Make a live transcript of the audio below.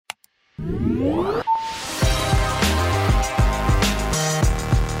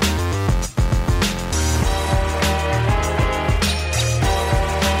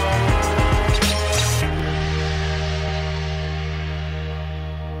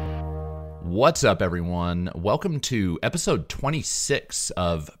What's up, everyone? Welcome to episode 26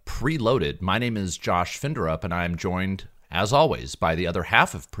 of Preloaded. My name is Josh Finderup, and I'm joined, as always, by the other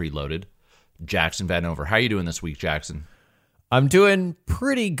half of Preloaded, Jackson Vanover. How are you doing this week, Jackson? I'm doing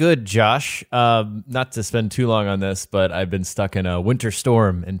pretty good, Josh. Not to spend too long on this, but I've been stuck in a winter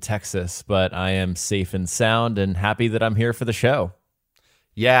storm in Texas, but I am safe and sound and happy that I'm here for the show.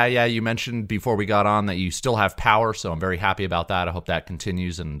 Yeah, you mentioned before we got on that you still have power, so I'm very happy about that. I hope that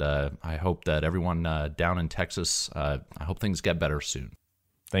continues, and I hope that everyone down in Texas, I hope things get better soon.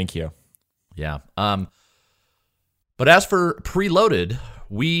 Thank you. Yeah. But as for Preloaded,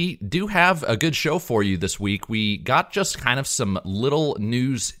 we do have a good show for you this week. We got just kind of some little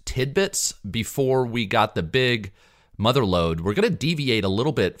news tidbits before we got the big mother load. We're going to deviate a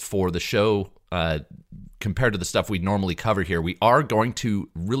little bit for the show compared to the stuff we normally cover here. We are going to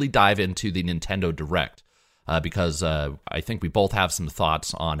really dive into the Nintendo Direct because I think we both have some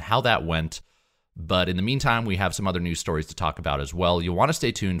thoughts on how that went. But in the meantime, we have some other news stories to talk about as well. You'll want to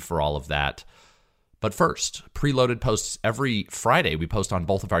stay tuned for all of that. But first, Preloaded posts every Friday. We post on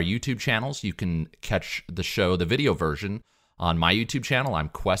both of our YouTube channels. You can catch the show, the video version, on my YouTube channel. I'm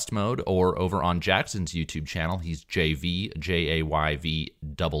Quest Mode, or over on Jackson's YouTube channel. He's JV, Jayvee.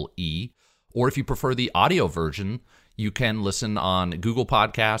 Or if you prefer the audio version, you can listen on Google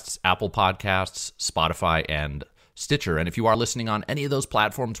Podcasts, Apple Podcasts, Spotify, and Stitcher. And if you are listening on any of those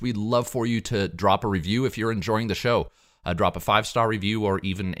platforms, we'd love for you to drop a review if you're enjoying the show. Drop a 5-star review or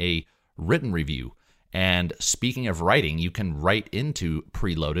even a written review. And speaking of writing, you can write into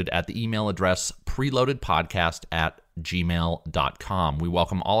Preloaded at the email address preloadedpodcast@gmail.com. We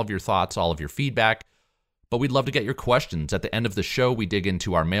welcome all of your thoughts, all of your feedback, but we'd love to get your questions. At the end of the show, we dig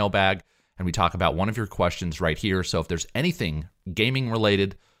into our mailbag, and we talk about one of your questions right here. So if there's anything gaming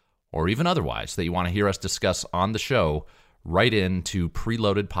related or even otherwise that you want to hear us discuss on the show, write in to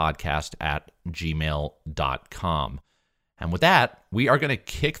preloadedpodcast@gmail.com. And with that, we are going to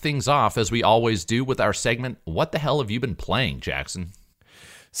kick things off, as we always do, with our segment, What the Hell Have You Been Playing, Jackson?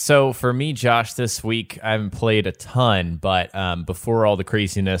 So for me, Josh, this week, I haven't played a ton, but before all the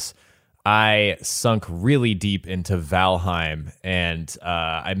craziness, I sunk really deep into Valheim, and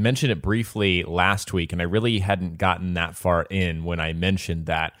I mentioned it briefly last week, and I really hadn't gotten that far in when I mentioned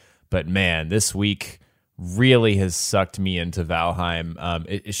that. But man, this week really has sucked me into Valheim.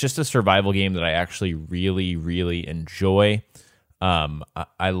 It's just a survival game that I actually really, really enjoy.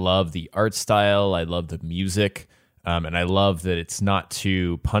 I love the art style. I love the music. And I love that it's not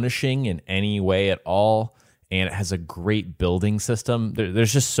too punishing in any way at all. And it has a great building system.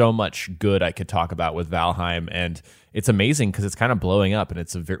 There's just so much good I could talk about with Valheim. And it's amazing because it's kind of blowing up. And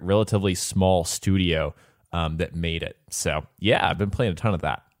it's a relatively small studio that made it. So, yeah, I've been playing a ton of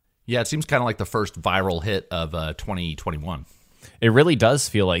that. Yeah, it seems kind of like the first viral hit of 2021. It really does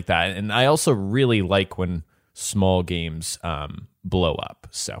feel like that. And I also really like when small games blow up.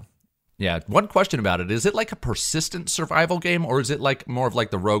 So, yeah, one question about it. Is it like a persistent survival game, or is it like more of like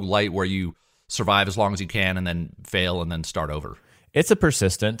the roguelite where you survive as long as you can and then fail and then start over? It's a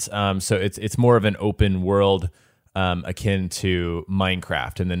persistent. So it's more of an open world akin to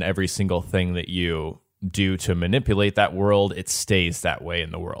Minecraft. And then every single thing that you do to manipulate that world, it stays that way in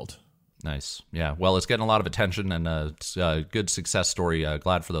the world. Nice. Yeah. Well, it's getting a lot of attention, and it's a good success story.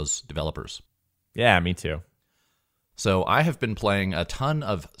 Glad for those developers. Yeah, me too. So I have been playing a ton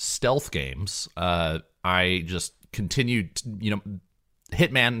of stealth games. I just continued,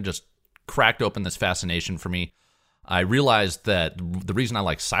 Hitman just cracked open this fascination for me. I realized that the reason I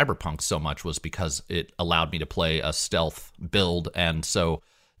like Cyberpunk so much was because it allowed me to play a stealth build, and so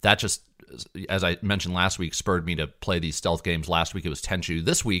that just, as I mentioned last week, spurred me to play these stealth games. Last week it was Tenchu.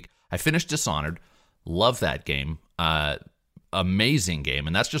 This week I finished Dishonored. Love that game. Amazing game.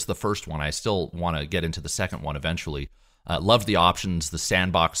 And that's just the first one. I still want to get into the second one eventually. Love the options, the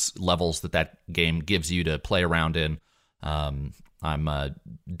sandbox levels that game gives you to play around in. I'm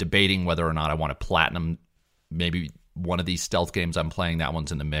debating whether or not I want to platinum maybe one of these stealth games I'm playing. That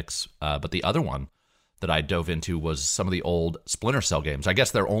one's in the mix. But the other one that I dove into was some of the old Splinter Cell games. I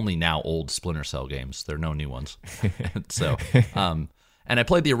guess they're only now old Splinter Cell games. There are no new ones. So, and I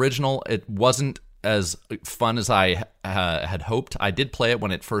played the original. It wasn't as fun as I had hoped. I did play it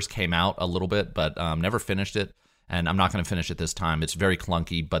when it first came out a little bit, but never finished it. And I'm not going to finish it this time. It's very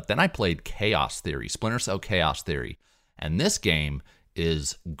clunky. But then I played Chaos Theory, Splinter Cell Chaos Theory. And this game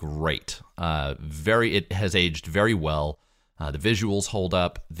is great. It has aged very well. The visuals hold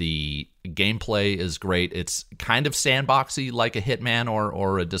up. The gameplay is great. It's kind of sandboxy like a Hitman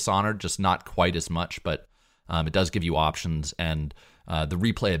or a Dishonored, just not quite as much, but it does give you options. And The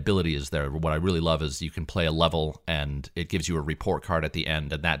replayability is there. What I really love is you can play a level and it gives you a report card at the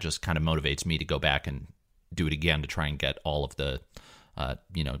end, and that just kind of motivates me to go back and do it again to try and get all of the,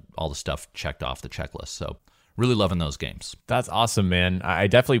 all the stuff checked off the checklist. So really loving those games. That's awesome, man. I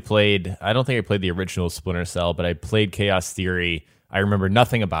definitely played, I don't think I played the original Splinter Cell, but I played Chaos Theory. I remember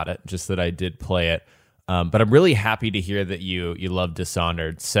nothing about it, just that I did play it. But I'm really happy to hear that you love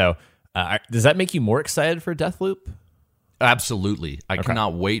Dishonored. So does that make you more excited for Deathloop? Absolutely. I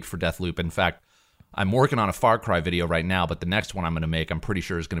cannot wait for Deathloop. In fact, I'm working on a Far Cry video right now, but the next one I'm going to make, I'm pretty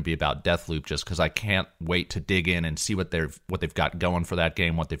sure is going to be about Deathloop, just because I can't wait to dig in and see what they've got going for that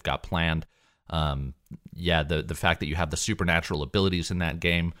game, what they've got planned. The fact that you have the supernatural abilities in that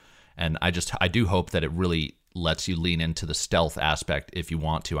game, and I do hope that it really lets you lean into the stealth aspect if you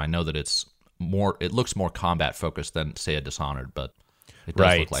want to. I know that it looks more combat focused than, say, a Dishonored, but it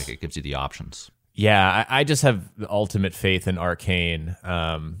does look like it gives you the options. Yeah, I just have the ultimate faith in Arcane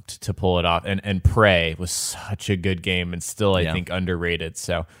to pull it off. And Prey was such a good game and still, I think, underrated.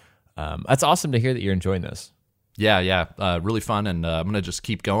 So that's awesome to hear that you're enjoying this. Yeah. Really fun. And I'm going to just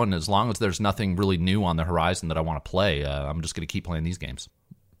keep going. As long as there's nothing really new on the horizon that I want to play, I'm just going to keep playing these games.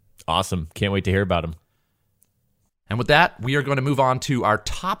 Awesome. Can't wait to hear about them. And with that, we are going to move on to our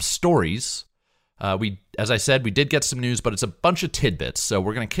top stories. As I said, we did get some news, but it's a bunch of tidbits. So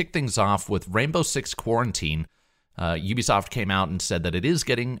we're going to kick things off with Rainbow Six Quarantine. Ubisoft came out and said that it is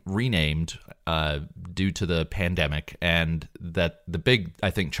getting renamed due to the pandemic, and that the big, I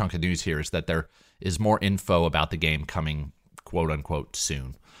think, chunk of news here is that there is more info about the game coming, quote unquote,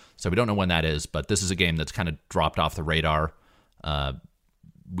 soon. So we don't know when that is, but this is a game that's kind of dropped off the radar.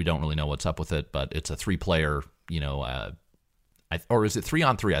 We don't really know what's up with it, but it's a 3-player, or is it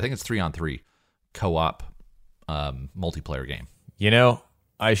 3-on-3? I think it's 3-on-3 co-op multiplayer game.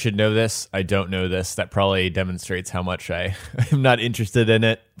 I should know this. I don't know this. That probably demonstrates how much I am not interested in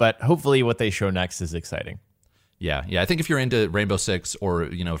it, but hopefully what they show next is exciting. Yeah. I think if you're into Rainbow Six, or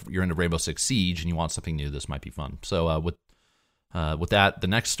if you're into Rainbow Six Siege and you want something new, this might be fun. So with that, the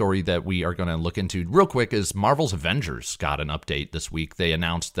next story that we are going to look into real quick is Marvel's Avengers got an update this week. They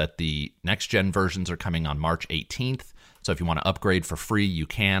announced that the next-gen versions are coming on March 18th. So if you want to upgrade for free, you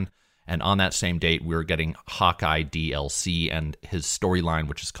can. And on that same date, we're getting Hawkeye DLC and his storyline,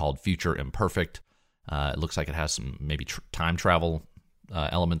 which is called Future Imperfect. It looks like it has some maybe time travel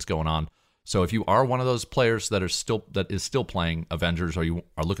elements going on. So if you are one of those players that is still playing Avengers, or you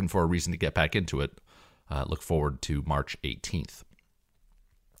are looking for a reason to get back into it, look forward to March 18th.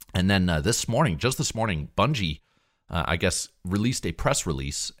 And then just this morning, Bungie, I guess, released a press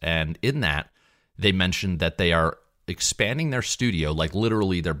release, and in that, they mentioned that they are expanding their studio, like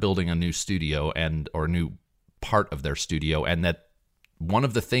literally they're building a new studio or a new part of their studio, and that one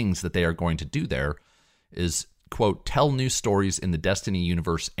of the things that they are going to do there is, quote, tell new stories in the Destiny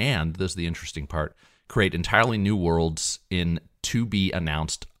universe, and, this is the interesting part, create entirely new worlds in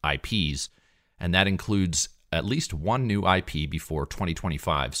to-be-announced IPs, and that includes at least one new IP before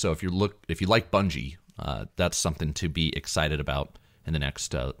 2025. So if you like Bungie, that's something to be excited about in the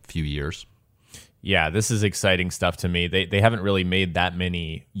next few years. Yeah, this is exciting stuff to me. They haven't really made that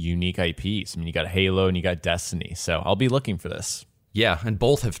many unique IPs. I mean, you got Halo and you got Destiny, so I'll be looking for this. Yeah, and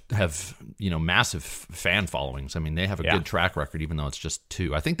both have massive fan followings. I mean, they have a good track record, even though it's just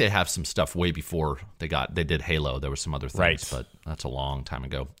 2. I think they have some stuff way before they did Halo. There were some other things, but that's a long time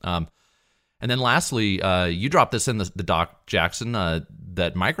ago. And then lastly, you dropped this in the doc, Jackson,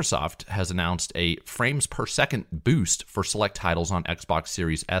 that Microsoft has announced a frames per second boost for select titles on Xbox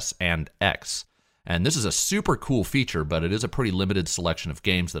Series S and X. And this is a super cool feature, but it is a pretty limited selection of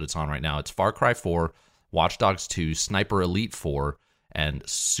games that it's on right now. It's Far Cry 4, Watch Dogs 2, Sniper Elite 4, and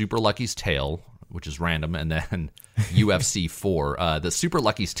Super Lucky's Tale, which is random, and then UFC 4. The Super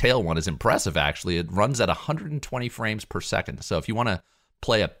Lucky's Tale one is impressive, actually. It runs at 120 frames per second. So if you want to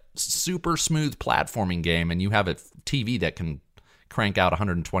play a super smooth platforming game and you have a TV that can crank out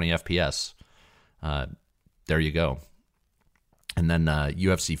 120 FPS, there you go. And then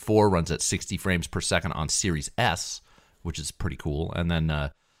UFC 4 runs at 60 frames per second on Series S, which is pretty cool. And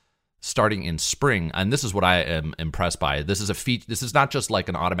then starting in spring, and this is what I am impressed by. This is This is not just like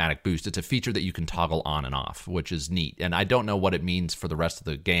an automatic boost. It's a feature that you can toggle on and off, which is neat. And I don't know what it means for the rest of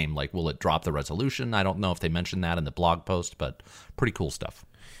the game. Like, will it drop the resolution? I don't know if they mentioned that in the blog post, but pretty cool stuff.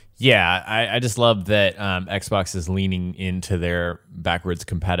 Yeah, I just love that Xbox is leaning into their backwards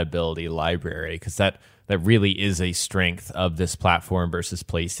compatibility library, because that really is a strength of this platform versus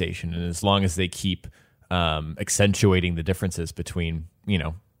PlayStation. And as long as they keep accentuating the differences between,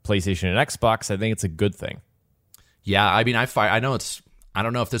 PlayStation and Xbox, I think it's a good thing. Yeah, I mean, I know it's I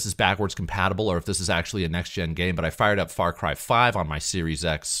don't know if this is backwards compatible or if this is actually a next-gen game, but I fired up Far Cry 5 on my Series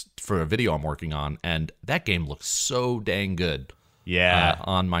X for a video I'm working on, and that game looks so dang good. Yeah.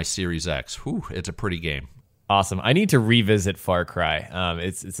 On my Series X. Whew, it's a pretty game. Awesome. I need to revisit Far Cry.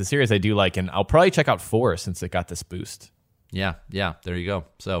 It's a series I do like, and I'll probably check out 4 since it got this boost. Yeah, there you go.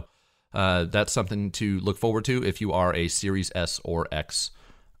 So that's something to look forward to if you are a Series S or X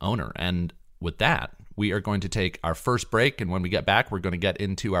owner. And with that, we are going to take our first break, and when we get back, we're going to get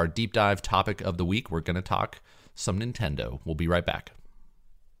into our deep dive topic of the week. We're going to talk some Nintendo. We'll be right back.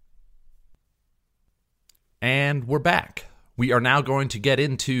 And we're back. We are now going to get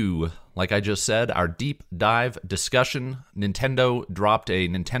into, like I just said, our deep dive discussion. Nintendo dropped a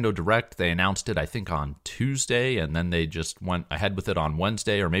Nintendo Direct. They announced it, I think, on Tuesday, and then they just went ahead with it on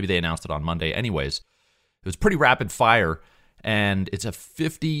Wednesday, or maybe they announced it on Monday. Anyways, it was pretty rapid fire. And it's a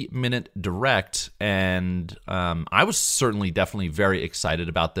 50-minute Direct, and I was definitely very excited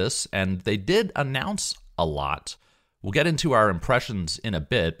about this, and they did announce a lot. We'll get into our impressions in a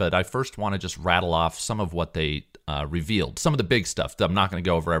bit, but I first want to just rattle off some of what they revealed, some of the big stuff. I'm not going to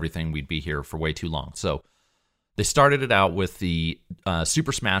go over everything. We'd be here for way too long. So they started it out with the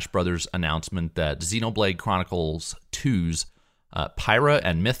Super Smash Bros. Announcement that Xenoblade Chronicles 2's Pyra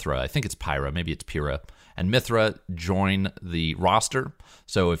and Mythra, I think it's Pyra, maybe it's Pyra, and Mythra join the roster.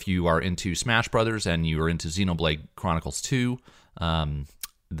 So if you are into Smash Brothers and you are into Xenoblade Chronicles 2,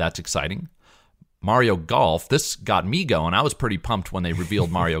 that's exciting. Mario Golf, this got me going. I was pretty pumped when they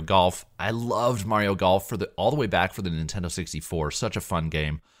revealed Mario Golf. I loved Mario Golf all the way back for the Nintendo 64. Such a fun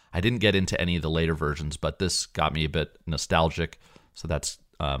game. I didn't get into any of the later versions, but this got me a bit nostalgic. So that's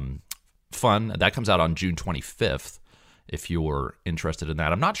fun. That comes out on June 25th. If you're interested in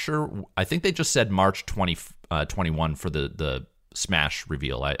that. I'm not sure. I think they just said March 2021 for the Smash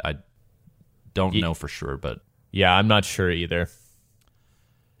reveal. I don't know for sure, but... Yeah, I'm not sure either.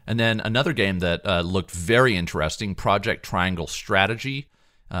 And then another game that looked very interesting, Project Triangle Strategy.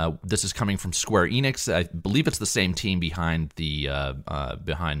 This is coming from Square Enix. I believe it's the same team behind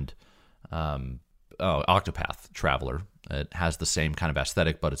Octopath Traveler. It has the same kind of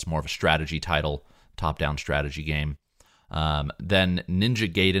aesthetic, but it's more of a strategy title, top-down strategy game. Then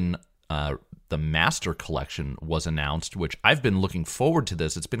Ninja Gaiden, the Master Collection was announced, which I've been looking forward to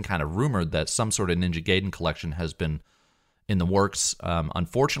this. It's been kind of rumored that some sort of Ninja Gaiden collection has been in the works.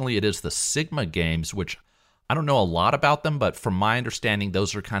 Unfortunately, it is the Sigma games, which I don't know a lot about them, but from my understanding,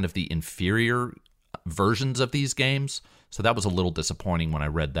 those are kind of the inferior versions of these games. So that was a little disappointing when I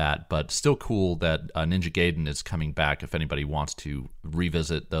read that, but still cool that Ninja Gaiden is coming back if anybody wants to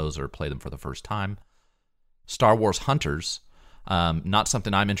revisit those or play them for the first time. Star Wars Hunters, not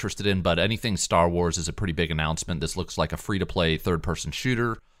something I'm interested in, but anything Star Wars is a pretty big announcement. This looks like a free-to-play third-person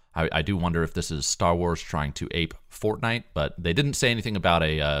shooter. I do wonder if this is Star Wars trying to ape Fortnite, but they didn't say anything about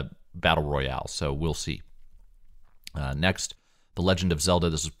a battle royale, so we'll see. Next, The Legend of Zelda.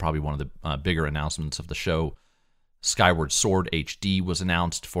 This is probably one of the bigger announcements of the show. Skyward Sword HD was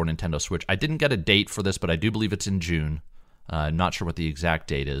announced for Nintendo Switch. I didn't get a date for this, but I do believe it's in June. I'm not sure what the exact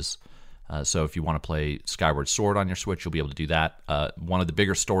date is. So if you want to play Skyward Sword on your Switch, you'll be able to do that. One of the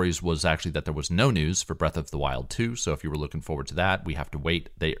bigger stories was actually that there was no news for Breath of the Wild 2. So if you were looking forward to that, we have to wait.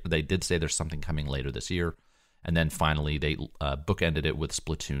 They did say there's something coming later this year. And then finally, they bookended it with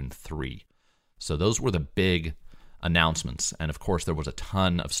Splatoon 3. So those were the big announcements. And of course, there was a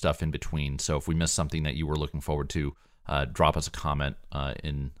ton of stuff in between. So if we missed something that you were looking forward to, drop us a comment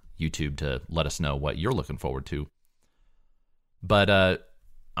in YouTube to let us know what you're looking forward to. But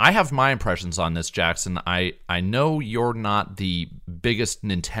I have my impressions on this, Jackson. I know you're not the biggest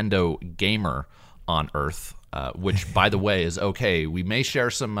Nintendo gamer on Earth, which, by the way, is okay. We may share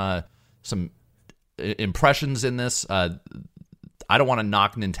some impressions in this. I don't want to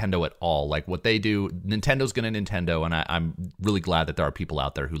knock Nintendo at all. Like, what they do, Nintendo's going to Nintendo, and I'm really glad that there are people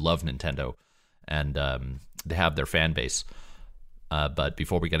out there who love Nintendo and they have their fan base. But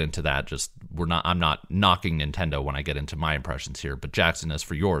before we get into that, I'm not knocking Nintendo when I get into my impressions here. But Jackson, as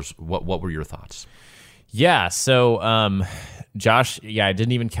for yours, what were your thoughts? Yeah, so Josh, I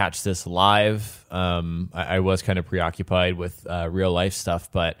didn't even catch this live. I was kind of preoccupied with real life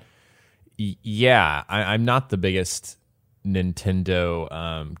stuff, but I'm not the biggest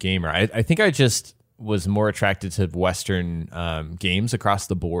Nintendo gamer. I think I just was more attracted to Western games across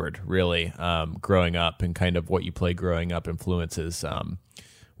the board, really, growing up, and kind of what you play growing up influences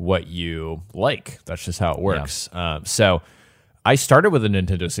what you like. That's just how it works. Yeah. So I started with a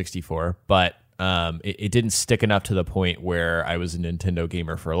Nintendo 64, but it didn't stick enough to the point where I was a Nintendo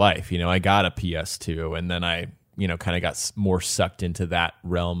gamer for life. I got a PS2, and then I kind of got more sucked into that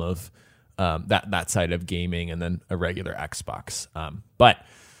realm of that side of gaming, and then a regular Xbox. But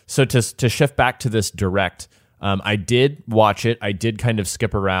so to shift back to this Direct, I did watch it. I did kind of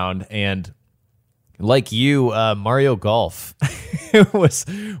skip around, and like you, Mario Golf was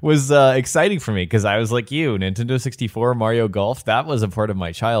exciting for me because I was like you, Nintendo 64, Mario Golf. That was a part of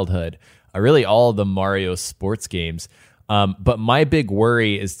my childhood. Really, all the Mario sports games. But my big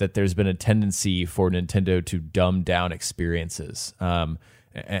worry is that there's been a tendency for Nintendo to dumb down experiences.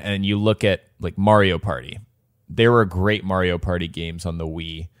 And you look at like Mario Party. There were great Mario Party games on the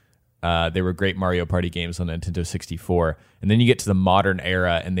Wii. There were great Mario Party games on Nintendo 64. And then you get to the modern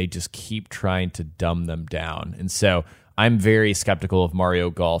era and they just keep trying to dumb them down. And so I'm very skeptical of Mario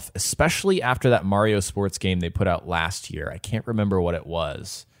Golf, especially after that Mario sports game they put out last year. I can't remember what it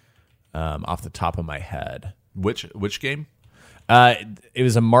was off the top of my head. Which game? It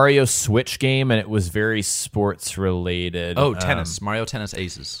was a Mario Switch game, and it was very sports related. Oh, tennis. Mario Tennis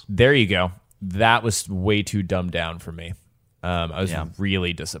Aces. There you go. That was way too dumbed down for me. I was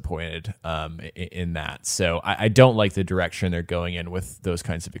really disappointed in that. So I don't like the direction they're going in with those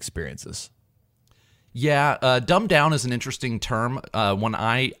kinds of experiences. Yeah, dumbed down is an interesting term. When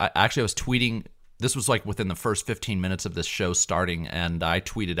I was tweeting, this was like within the first 15 minutes of this show starting, and I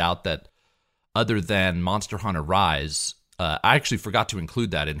tweeted out that other than Monster Hunter Rise, I actually forgot to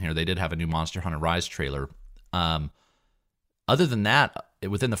include that in here. They did have a new Monster Hunter Rise trailer. Other than that,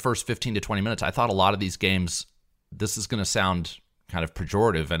 within the first 15 to 20 minutes, I thought a lot of these games, this is going to sound kind of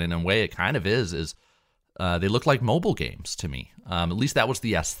pejorative, and in a way it kind of is they look like mobile games to me. At least that was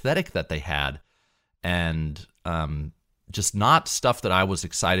the aesthetic that they had, and just not stuff that I was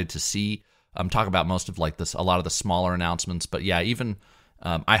excited to see. I'm talking about most of like this, a lot of the smaller announcements, but yeah, even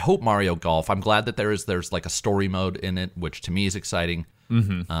I hope Mario Golf. I'm glad that there's like a story mode in it, which to me is exciting.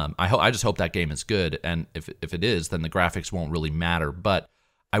 Mm-hmm. I just hope that game is good, and if it is, then the graphics won't really matter. But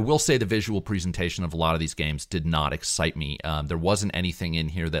I will say the visual presentation of a lot of these games did not excite me. There wasn't anything in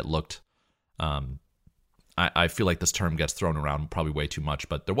here that looked. I feel like this term gets thrown around probably way too much,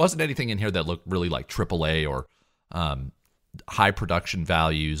 but there wasn't anything in here that looked really like AAA or high production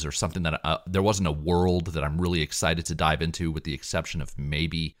values or something that there wasn't a world that I'm really excited to dive into, with the exception of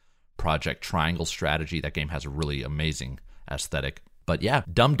maybe Project Triangle Strategy. That game has a really amazing aesthetic. But yeah,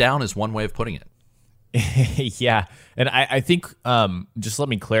 dumbed down is one way of putting it. Yeah. And I think, just let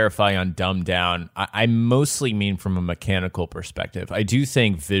me clarify on dumbed down. I mostly mean from a mechanical perspective. I do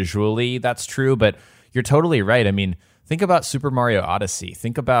think visually that's true, but you're totally right. I mean, think about Super Mario Odyssey.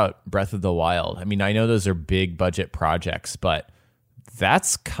 Think about Breath of the Wild. I mean, I know those are big budget projects, but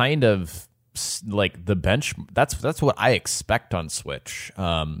that's kind of like the bench. That's what I expect on Switch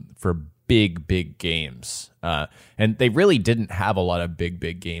for big games. And they really didn't have a lot of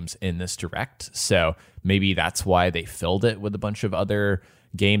big games in this Direct. So maybe that's why they filled it with a bunch of other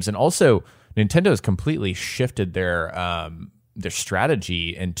games. And also, Nintendo has completely shifted their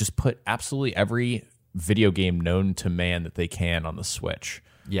strategy and just put absolutely every video game known to man that they can on the Switch.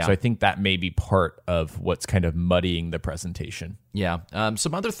 Yeah. So I think that may be part of what's kind of muddying the presentation. Yeah.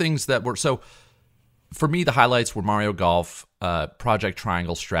 Some other things that were... So for me, the highlights were Mario Golf, Project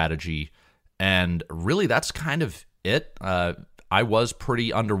Triangle Strategy, and really that's kind of it. I was pretty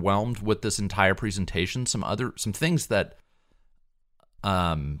underwhelmed with this entire presentation. Some things that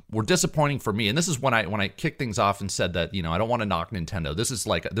were disappointing for me, and this is when I kicked things off and said that, I don't want to knock Nintendo. This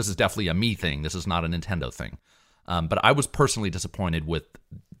is definitely a me thing. This is not a Nintendo thing. But I was personally disappointed with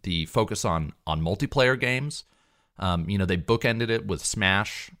the focus on multiplayer games. They bookended it with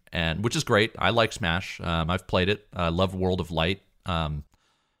Smash, which is great. I like Smash. I've played it. I love World of Light.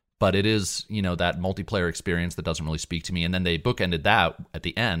 But it is, that multiplayer experience that doesn't really speak to me. And then they bookended that at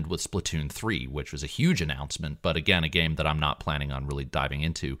the end with Splatoon 3, which was a huge announcement, but again, a game that I'm not planning on really diving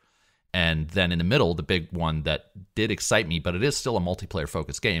into. And then in the middle, the big one that did excite me, but it is still a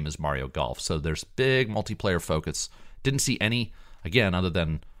multiplayer-focused game, is Mario Golf. So there's big multiplayer focus. Didn't see any, again, other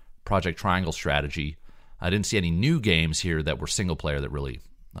than Project Triangle Strategy, I didn't see any new games here that were single-player that really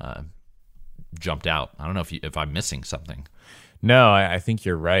jumped out. I don't know if I'm missing something. No, I think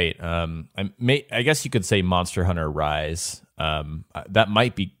you're right. I guess you could say Monster Hunter Rise. That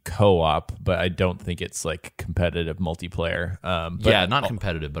might be co-op, but I don't think it's like competitive multiplayer. Not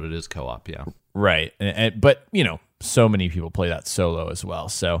competitive, but it is co-op. Yeah, right. But so many people play that solo as well.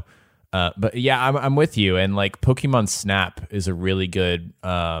 So, but yeah, I'm with you. And like Pokemon Snap is a really good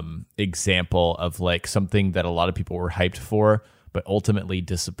example of like something that a lot of people were hyped for, but ultimately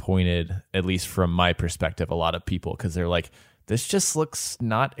disappointed. At least from my perspective, a lot of people, because they're like, this just looks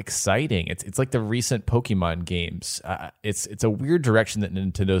not exciting. It's like the recent Pokemon games. It's a weird direction that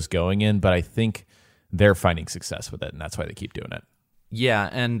Nintendo's going in, but I think they're finding success with it, and that's why they keep doing it. Yeah,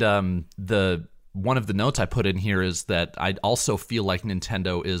 and the one of the notes I put in here is that I also feel like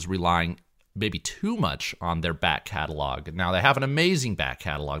Nintendo is relying maybe too much on their back catalog. Now, they have an amazing back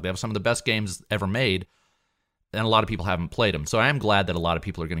catalog. They have some of the best games ever made, and a lot of people haven't played them. So I am glad that a lot of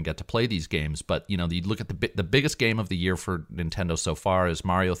people are going to get to play these games. But, you look at the biggest game of the year for Nintendo so far is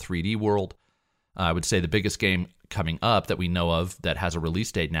Mario 3D World. I would say the biggest game coming up that we know of that has a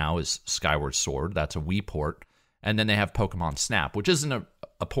release date now is Skyward Sword. That's a Wii port. And then they have Pokemon Snap, which isn't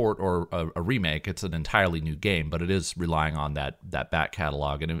a port or a remake. It's an entirely new game, but it is relying on that back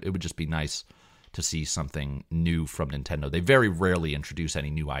catalog. And it would just be nice to see something new from Nintendo. They very rarely introduce any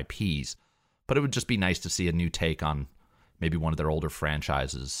new IPs, but it would just be nice to see a new take on maybe one of their older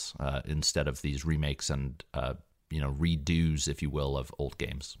franchises instead of these remakes and redos, if you will, of old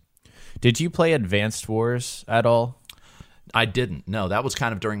games. Did you play Advanced Wars at all? I didn't. No, that was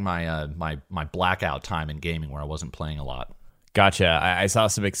kind of during my my blackout time in gaming where I wasn't playing a lot. Gotcha. I saw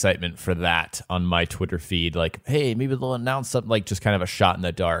some excitement for that on my Twitter feed. Like, hey, maybe they'll announce something, like just kind of a shot in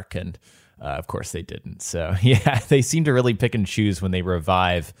the dark. And of course they didn't. So yeah, they seem to really pick and choose when they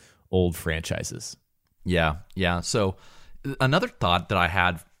revive old franchises. Yeah. So another thought that I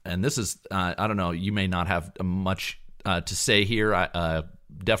had, and this is, I don't know, you may not have much to say here. I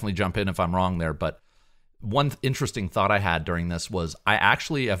definitely jump in if I'm wrong there, but one interesting thought I had during this was I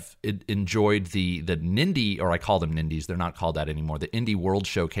actually have enjoyed the Nindy, or I call them Nindies, they're not called that anymore, the Indie World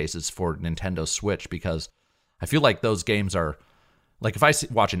Showcases for Nintendo Switch, because I feel like those games are, like if I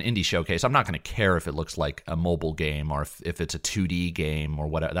watch an indie showcase, I'm not going to care if it looks like a mobile game or if it's a 2D game or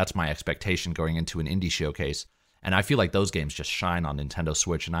whatever. That's my expectation going into an indie showcase. And I feel like those games just shine on Nintendo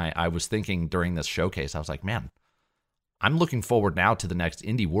Switch. And I was thinking during this showcase, I was like, man, I'm looking forward now to the next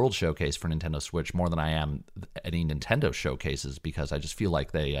Indie World Showcase for Nintendo Switch more than I am any Nintendo showcases, because I just feel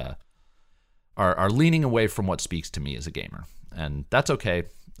like they are leaning away from what speaks to me as a gamer. And that's okay.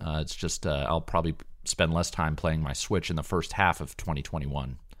 It's just I'll probably spend less time playing my Switch in the first half of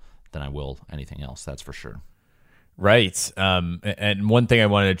 2021 than I will anything else, that's for sure. Right. And one thing I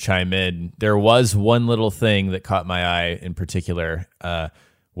wanted to chime in, there was one little thing that caught my eye in particular,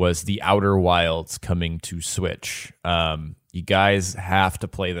 was the Outer Wilds coming to Switch. You guys have to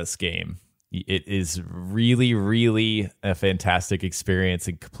play this game. It is really, really a fantastic experience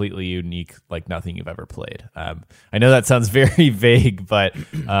and completely unique, like nothing you've ever played. I know that sounds very vague, but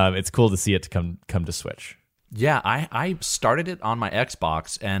it's cool to see it to come to Switch. Yeah, I started it on my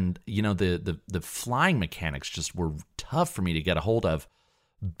Xbox, and the flying mechanics just were tough for me to get a hold of.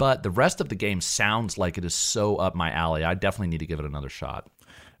 But the rest of the game sounds like it is so up my alley. I definitely need to give it another shot.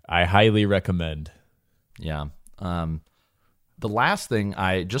 I highly recommend. Yeah. The last thing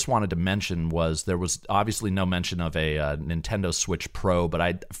I just wanted to mention was there was obviously no mention of a Nintendo Switch Pro,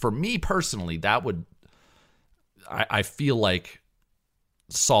 but for me personally, that would, I feel like,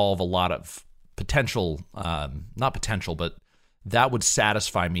 solve a lot of potential, not potential, but that would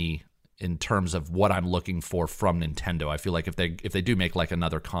satisfy me in terms of what I'm looking for from Nintendo. I feel like if they do make like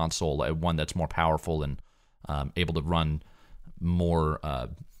another console, one that's more powerful and able to run more,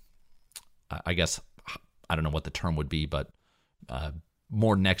 I guess, I don't know what the term would be, but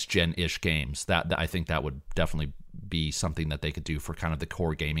more next-gen-ish games, that I think that would definitely be something that they could do for kind of the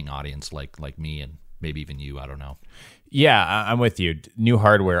core gaming audience like me and maybe even you, I don't know. Yeah, I'm with you. New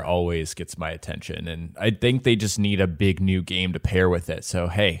hardware always gets my attention, and I think they just need a big new game to pair with it. So,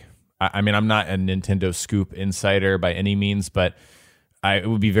 hey, I mean, I'm not a Nintendo Scoop insider by any means, but it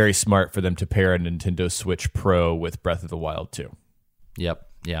would be very smart for them to pair a Nintendo Switch Pro with Breath of the Wild 2. Yep,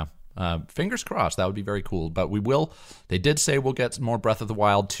 yeah. Fingers crossed, that would be very cool. But they did say we'll get more Breath of the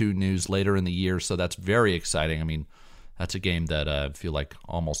Wild 2 news later in the year, so that's very exciting. I mean, that's a game that I feel like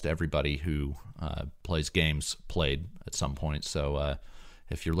almost everybody who plays games played at some point. So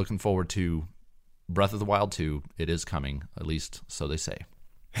if you're looking forward to Breath of the Wild 2, it is coming, at least so they say.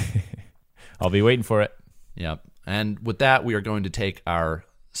 I'll be waiting for it. Yep. And with that, we are going to take our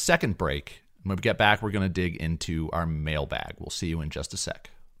second break. When we get back, we're going to dig into our mailbag. We'll see you in just a sec.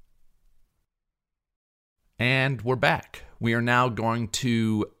 And we're back. We are now going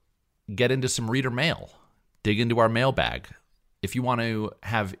to get into some reader mail, dig into our mailbag. If you want to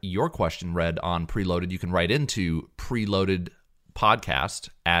have your question read on Preloaded, you can write into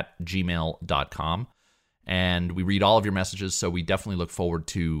preloadedpodcast@gmail.com. And we read all of your messages, so we definitely look forward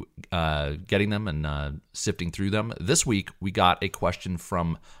to getting them and sifting through them. This week, we got a question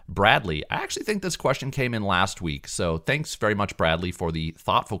from Bradley. I actually think this question came in last week, so thanks very much, Bradley, for the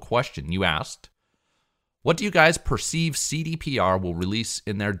thoughtful question. You asked, what do you guys perceive CDPR will release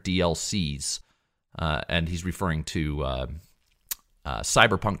in their DLCs? And he's referring to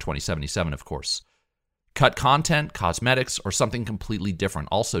Cyberpunk 2077, of course. cut content, cosmetics, or something completely different?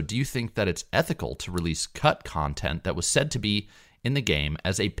 Also, do you think that it's ethical to release cut content that was said to be in the game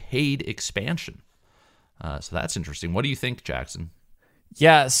as a paid expansion? So that's interesting. What do you think, Jackson?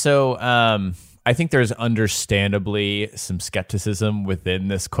 Yeah, so I think there's understandably some skepticism within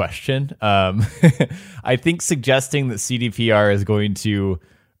this question. I think suggesting that CDPR is going to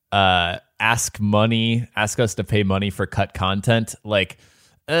ask us to pay money for cut content,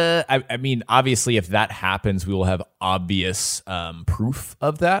 I mean, obviously, if that happens, we will have obvious proof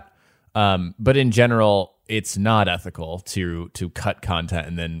of that. But in general, it's not ethical to cut content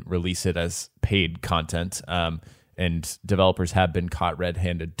and then release it as paid content. And developers have been caught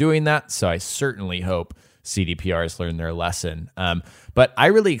red-handed doing that. So I certainly hope CDPR has learned their lesson. But I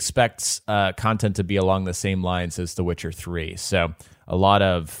really expect content to be along the same lines as The Witcher 3. So a lot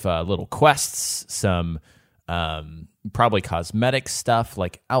of little quests, some probably cosmetic stuff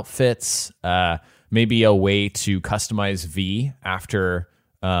like outfits, maybe a way to customize V after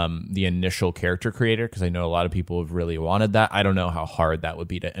the initial character creator, because I know a lot of people have really wanted that. I don't know how hard that would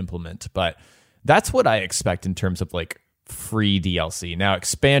be to implement, but that's what I expect in terms of free DLC. Now,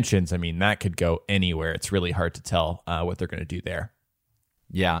 expansions, I mean, that could go anywhere. It's really hard to tell what they're going to do there.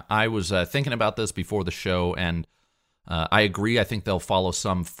 Yeah, I was thinking about this before the show, and I agree. I think they'll follow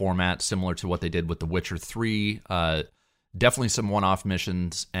some format similar to what they did with The Witcher 3. Definitely some one-off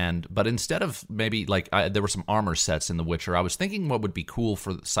missions, but instead of maybe there were some armor sets in The Witcher, I was thinking what would be cool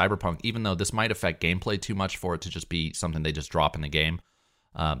for Cyberpunk, even though this might affect gameplay too much for it to just be something they just drop in the game.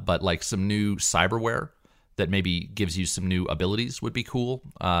 But some new cyberware that maybe gives you some new abilities would be cool,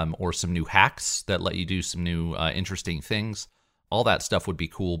 or some new hacks that let you do some new interesting things. All that stuff would be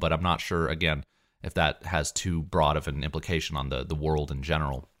cool, but I'm not sure, again, if that has too broad of an implication on the world in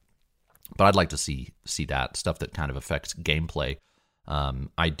general. But I'd like to see that stuff that kind of affects gameplay.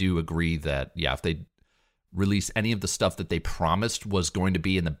 I do agree that, yeah, if they release any of the stuff that they promised was going to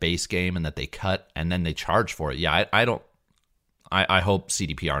be in the base game and that they cut and then they charge for it, yeah, I hope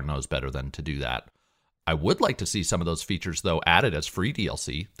CDPR knows better than to do that. I would like to see some of those features, though, added as free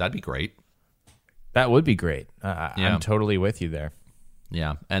DLC. That'd be great. That would be great. I'm totally with you there.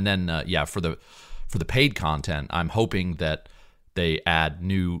 Yeah, and then for the paid content, I'm hoping that they add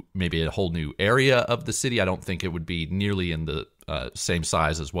maybe a whole new area of the city. I don't think it would be nearly in the same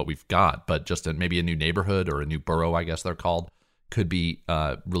size as what we've got, but just maybe a new neighborhood or a new borough, I guess they're called, could be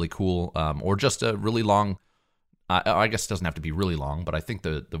really cool, or just a really long. I guess it doesn't have to be really long, but I think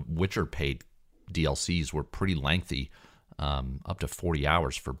the Witcher paid DLCs were pretty lengthy, up to 40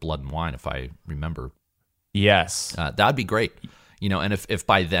 hours for Blood and Wine, if I remember. Yes. That'd be great. And if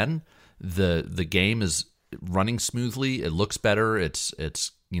by then the game is running smoothly, it looks better, it's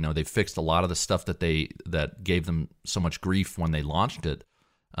they've fixed a lot of the stuff that gave them so much grief when they launched it,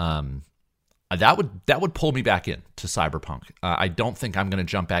 that would pull me back in to Cyberpunk. I don't think I'm going to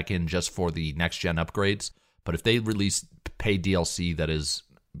jump back in just for the next gen upgrades. But if they release paid DLC that is,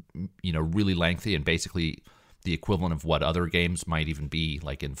 really lengthy and basically the equivalent of what other games might even be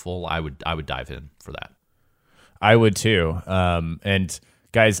in full, I would dive in for that. I would too. And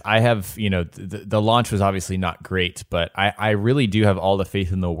guys, I have, the launch was obviously not great, but I really do have all the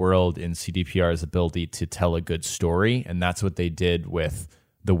faith in the world in CDPR's ability to tell a good story, and that's what they did with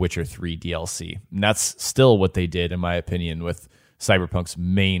The Witcher 3 DLC. And that's still what they did, in my opinion, with Cyberpunk's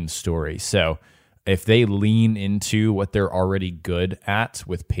main story. So if they lean into what they're already good at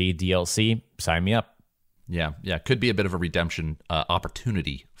with paid DLC, sign me up. Yeah, could be a bit of a redemption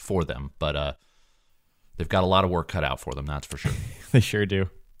opportunity for them, but they've got a lot of work cut out for them, that's for sure. They sure do.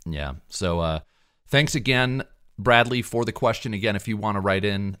 Yeah, so thanks again, Bradley, for the question. Again, if you want to write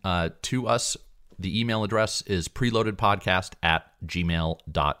in to us, the email address is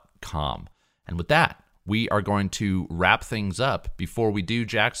preloadedpodcast@gmail.com. And with that, we are going to wrap things up. Before we do,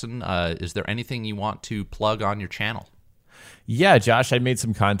 Jackson, is there anything you want to plug on your channel? Yeah, Josh, I made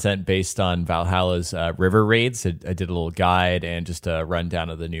some content based on Valhalla's river raids. I did a little guide and just a rundown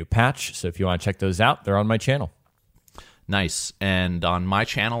of the new patch. So if you want to check those out, they're on my channel. Nice. And on my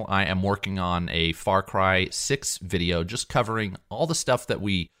channel, I am working on a Far Cry 6 video, just covering all the stuff that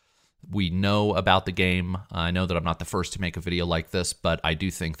we know about the game. I know that I'm not the first to make a video like this, but I do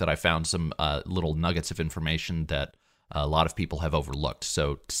think that I found some little nuggets of information that a lot of people have overlooked.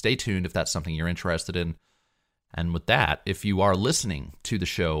 So stay tuned if that's something you're interested in. And with that, if you are listening to the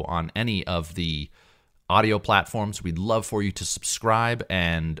show on any of the audio platforms, we'd love for you to subscribe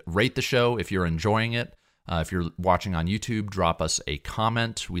and rate the show if you're enjoying it. If you're watching on YouTube, drop us a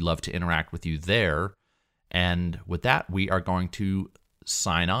comment. We love to interact with you there. And with that, we are going to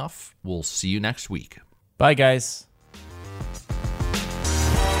sign off. We'll see you next week. Bye, guys.